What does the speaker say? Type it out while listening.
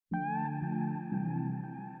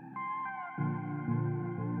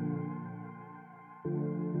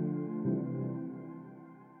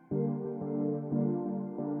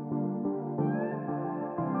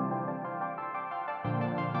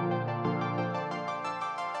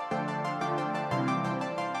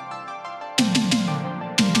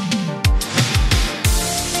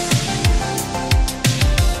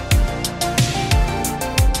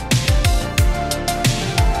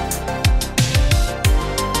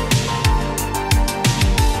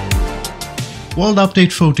World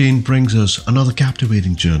Update 14 brings us another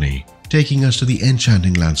captivating journey, taking us to the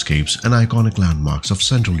enchanting landscapes and iconic landmarks of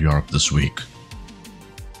Central Europe this week.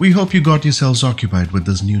 We hope you got yourselves occupied with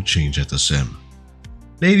this new change at the sim.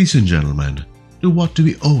 Ladies and gentlemen, to what do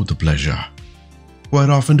we owe the pleasure? Quite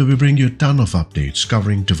often do we bring you a ton of updates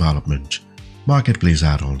covering development, marketplace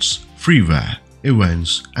add-ons, freeware,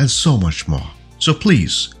 events, and so much more. So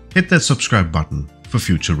please hit that subscribe button for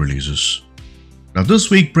future releases. Now this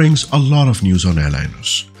week brings a lot of news on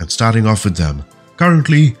airliners, and starting off with them,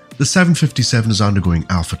 currently the 757 is undergoing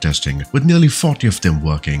alpha testing with nearly 40 of them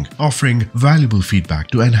working, offering valuable feedback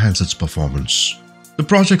to enhance its performance. The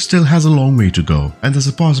project still has a long way to go, and there's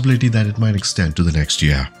a possibility that it might extend to the next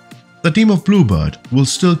year. The team of Bluebird will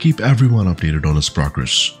still keep everyone updated on its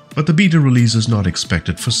progress, but the beta release is not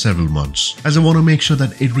expected for several months, as they want to make sure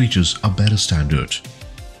that it reaches a better standard.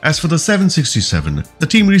 As for the 767, the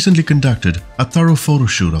team recently conducted a thorough photo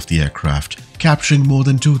shoot of the aircraft, capturing more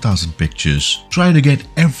than 2,000 pictures, trying to get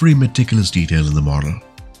every meticulous detail in the model.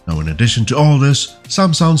 Now in addition to all this,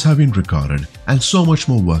 some sounds have been recorded and so much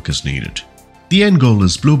more work is needed. The end goal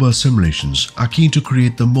is Bluebird Simulations are keen to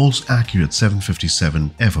create the most accurate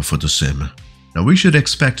 757 ever for the sim. Now we should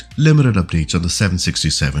expect limited updates on the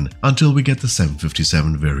 767 until we get the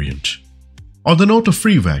 757 variant. On the note of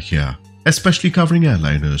freeware here, especially covering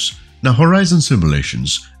airliners, now Horizon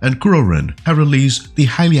Simulations and Kurorin have released the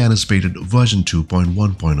highly anticipated version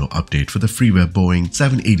 2.1.0 update for the freeware Boeing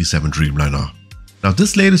 787 Dreamliner. Now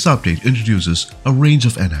this latest update introduces a range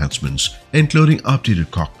of enhancements, including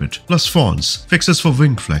updated cockpit, plus fonts, fixes for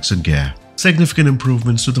wing flex and gear, significant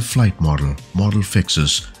improvements to the flight model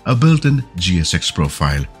fixes, a built-in GSX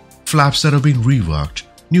profile, flaps that have been reworked,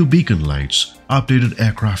 new beacon lights, updated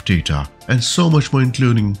aircraft data, and so much more,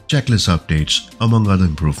 including checklist updates, among other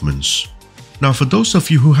improvements. Now for those of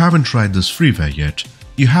you who haven't tried this freeware yet,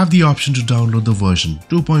 you have the option to download the version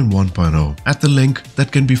 2.1.0 at the link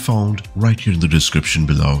that can be found right here in the description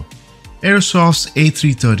below. Airsoft's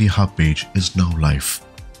A330 hub page is now live.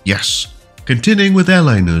 Yes, continuing with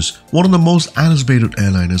airliners, one of the most anticipated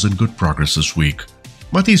airliners in good progress this week.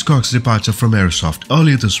 Mathias Koch's departure from Airsoft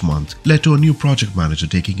earlier this month led to a new project manager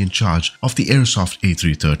taking in charge of the Airsoft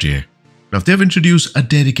A330. Now they've introduced a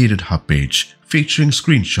dedicated hub page featuring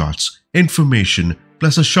screenshots, information,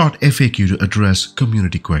 plus a short FAQ to address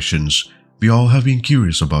community questions. We all have been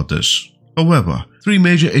curious about this. However, three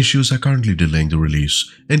major issues are currently delaying the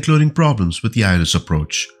release, including problems with the ILS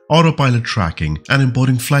approach, autopilot tracking, and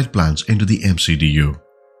importing flight plans into the MCDU.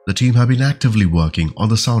 The team have been actively working on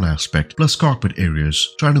the sound aspect plus cockpit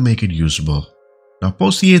areas, trying to make it usable. Now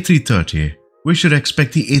post the A330, we should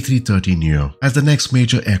expect the A330 Neo as the next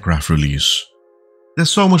major aircraft release. There's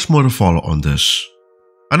so much more to follow on this.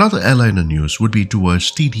 Another airliner news would be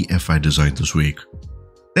towards TTFI design this week.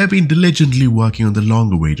 They've been diligently working on the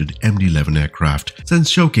long-awaited MD-11 aircraft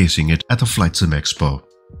since showcasing it at the Flight Sim Expo.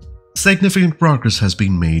 Significant progress has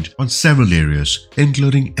been made on several areas,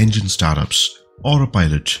 including engine startups,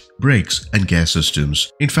 autopilot, brakes, and gear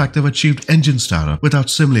systems. In fact, they've achieved engine startup without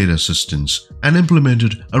simulator assistance and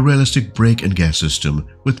implemented a realistic brake and gear system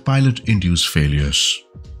with pilot-induced failures.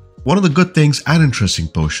 One of the good things and interesting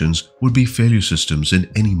portions would be failure systems in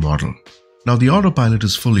any model. Now the autopilot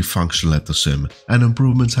is fully functional at the sim, and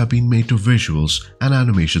improvements have been made to visuals and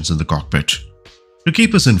animations in the cockpit. To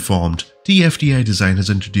keep us informed, TFTI Design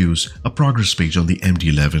has introduced a progress page on the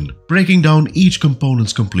MD-11, breaking down each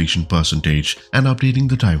component's completion percentage and updating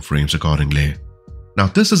the timeframes accordingly. Now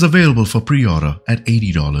this is available for pre-order at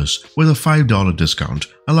 $80 with a $5 discount,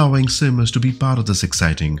 allowing simmers to be part of this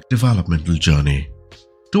exciting developmental journey.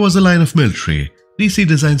 Towards the line of military, DC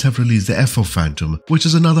Designs have released the F-4 Phantom, which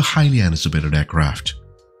is another highly anticipated aircraft.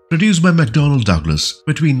 Produced by McDonnell Douglas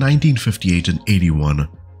between 1958 and 81,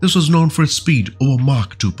 this was known for its speed over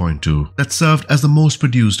Mach 2.2 that served as the most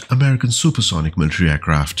produced American supersonic military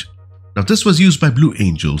aircraft. Now this was used by Blue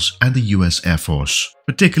Angels and the US Air Force,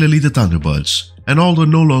 particularly the Thunderbirds, and although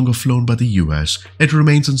no longer flown by the US, it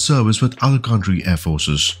remains in service with other country air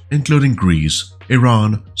forces, including Greece,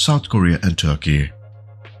 Iran, South Korea, and Turkey.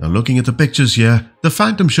 Now looking at the pictures here, the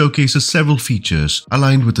Phantom showcases several features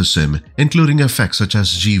aligned with the sim, including effects such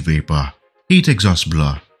as G-Vapor, heat exhaust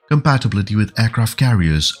blur, compatibility with aircraft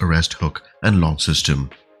carriers, arrest hook, and launch system.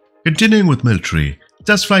 Continuing with military,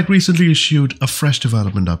 Test Flight recently issued a fresh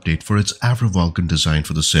development update for its Avro Vulcan design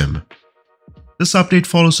for the sim. This update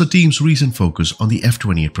follows the team's recent focus on the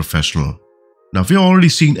F-28 Professional. Now we've already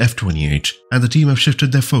seen F-28, and the team have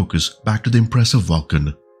shifted their focus back to the impressive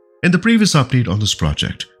Vulcan. In the previous update on this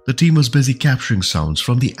project, the team was busy capturing sounds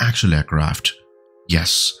from the actual aircraft.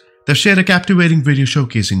 Yes, They've shared a captivating video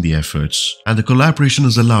showcasing the efforts, and the collaboration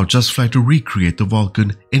has allowed Just Flight to recreate the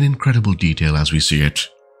Vulcan in incredible detail as we see it.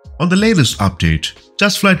 On the latest update,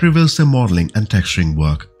 Just Flight reveals their modeling and texturing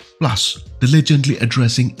work, plus diligently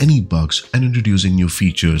addressing any bugs and introducing new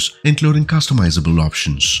features, including customizable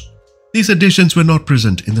options. These additions were not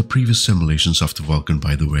present in the previous simulations of the Vulcan,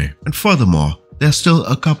 by the way, and furthermore, there are still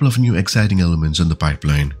a couple of new exciting elements in the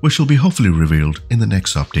pipeline, which will be hopefully revealed in the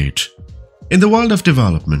next update. In the world of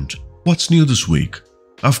development, what's new this week?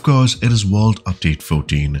 Of course, it is World Update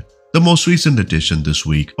 14, the most recent addition this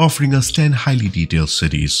week, offering us 10 highly detailed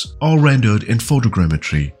cities, all rendered in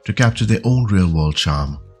photogrammetry to capture their own real-world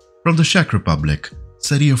charm. From the Czech Republic,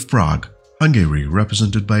 city of Prague, Hungary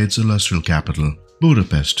represented by its illustrial capital,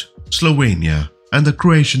 Budapest, Slovenia, and the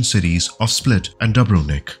Croatian cities of Split and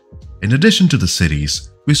Dubrovnik. In addition to the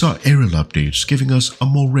cities, we saw aerial updates giving us a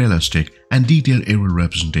more realistic and detailed aerial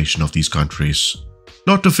representation of these countries.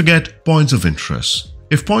 Not to forget points of interest.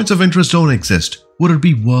 If points of interest don't exist, would it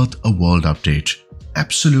be worth a world update?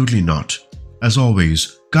 Absolutely not. As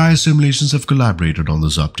always, Gaia Simulations have collaborated on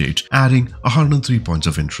this update, adding 103 points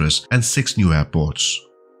of interest and 6 new airports.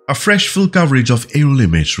 A fresh full coverage of aerial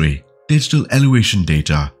imagery, digital elevation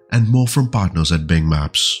data, and more from partners at Bing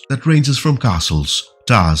Maps that ranges from castles,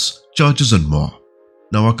 towers, churches and more.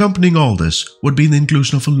 Now accompanying all this would be the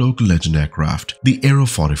inclusion of a local legend aircraft, the Aero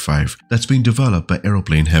 45, that's being developed by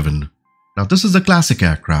Aeroplane Heaven. Now this is a classic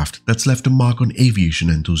aircraft that's left a mark on aviation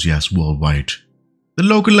enthusiasts worldwide. The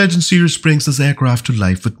local legend series brings this aircraft to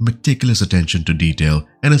life with meticulous attention to detail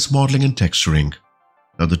in its modeling and texturing.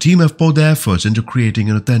 Now the team have poured their efforts into creating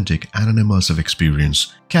an authentic and an immersive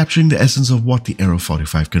experience, capturing the essence of what the Aero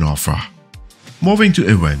 45 can offer. Moving to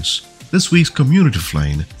events, this week's Community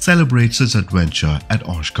Flying celebrates its adventure at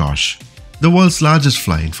Oshkosh, the world's largest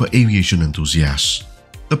flying for aviation enthusiasts.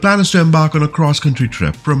 The plan is to embark on a cross-country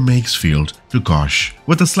trip from Makesfield to Kosh,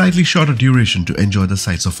 with a slightly shorter duration to enjoy the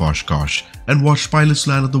sights of Oshkosh and watch pilots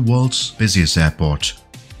land at the world's busiest airport.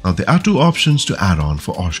 Now there are 2 options to add on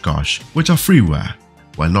for Oshkosh, which are freeware.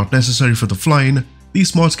 While not necessary for the flying,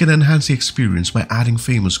 these mods can enhance the experience by adding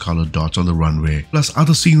famous colored dots on the runway, plus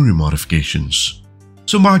other scenery modifications.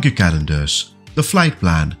 So mark your calendars. The flight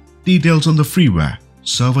plan, details on the freeware,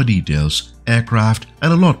 server details, aircraft,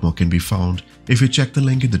 and a lot more can be found if you check the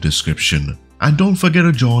link in the description. And don't forget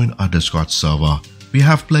to join our Discord server. We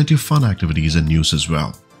have plenty of fun activities and news as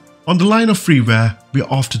well. On the line of freeware, we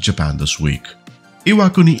are off to Japan this week.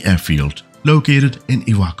 Iwakuni Airfield, located in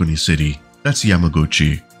Iwakuni City, that's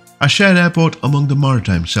Yamaguchi, a shared airport among the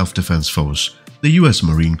Maritime Self-Defense Force, the US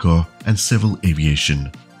Marine Corps, and Civil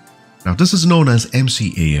Aviation. Now this is known as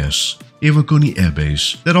MCAS, Iwakuni Air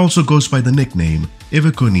Base, that also goes by the nickname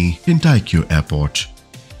Iwakuni Kintaikyo Airport.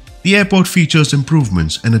 The airport features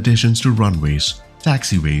improvements and additions to runways,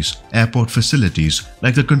 taxiways, airport facilities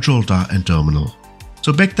like the control tower and terminal.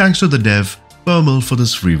 So big thanks to the dev, Permal, for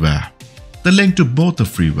this freeware. The link to both the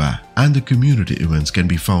freeware and the community events can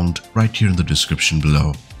be found right here in the description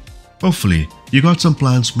below. Hopefully, you got some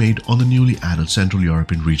plans made on the newly added Central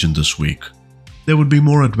European region this week. There would be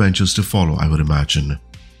more adventures to follow, I would imagine.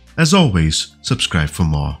 As always, subscribe for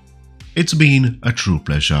more. It's been a true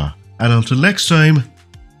pleasure, and until next time,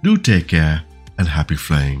 do take care and happy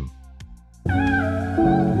flying.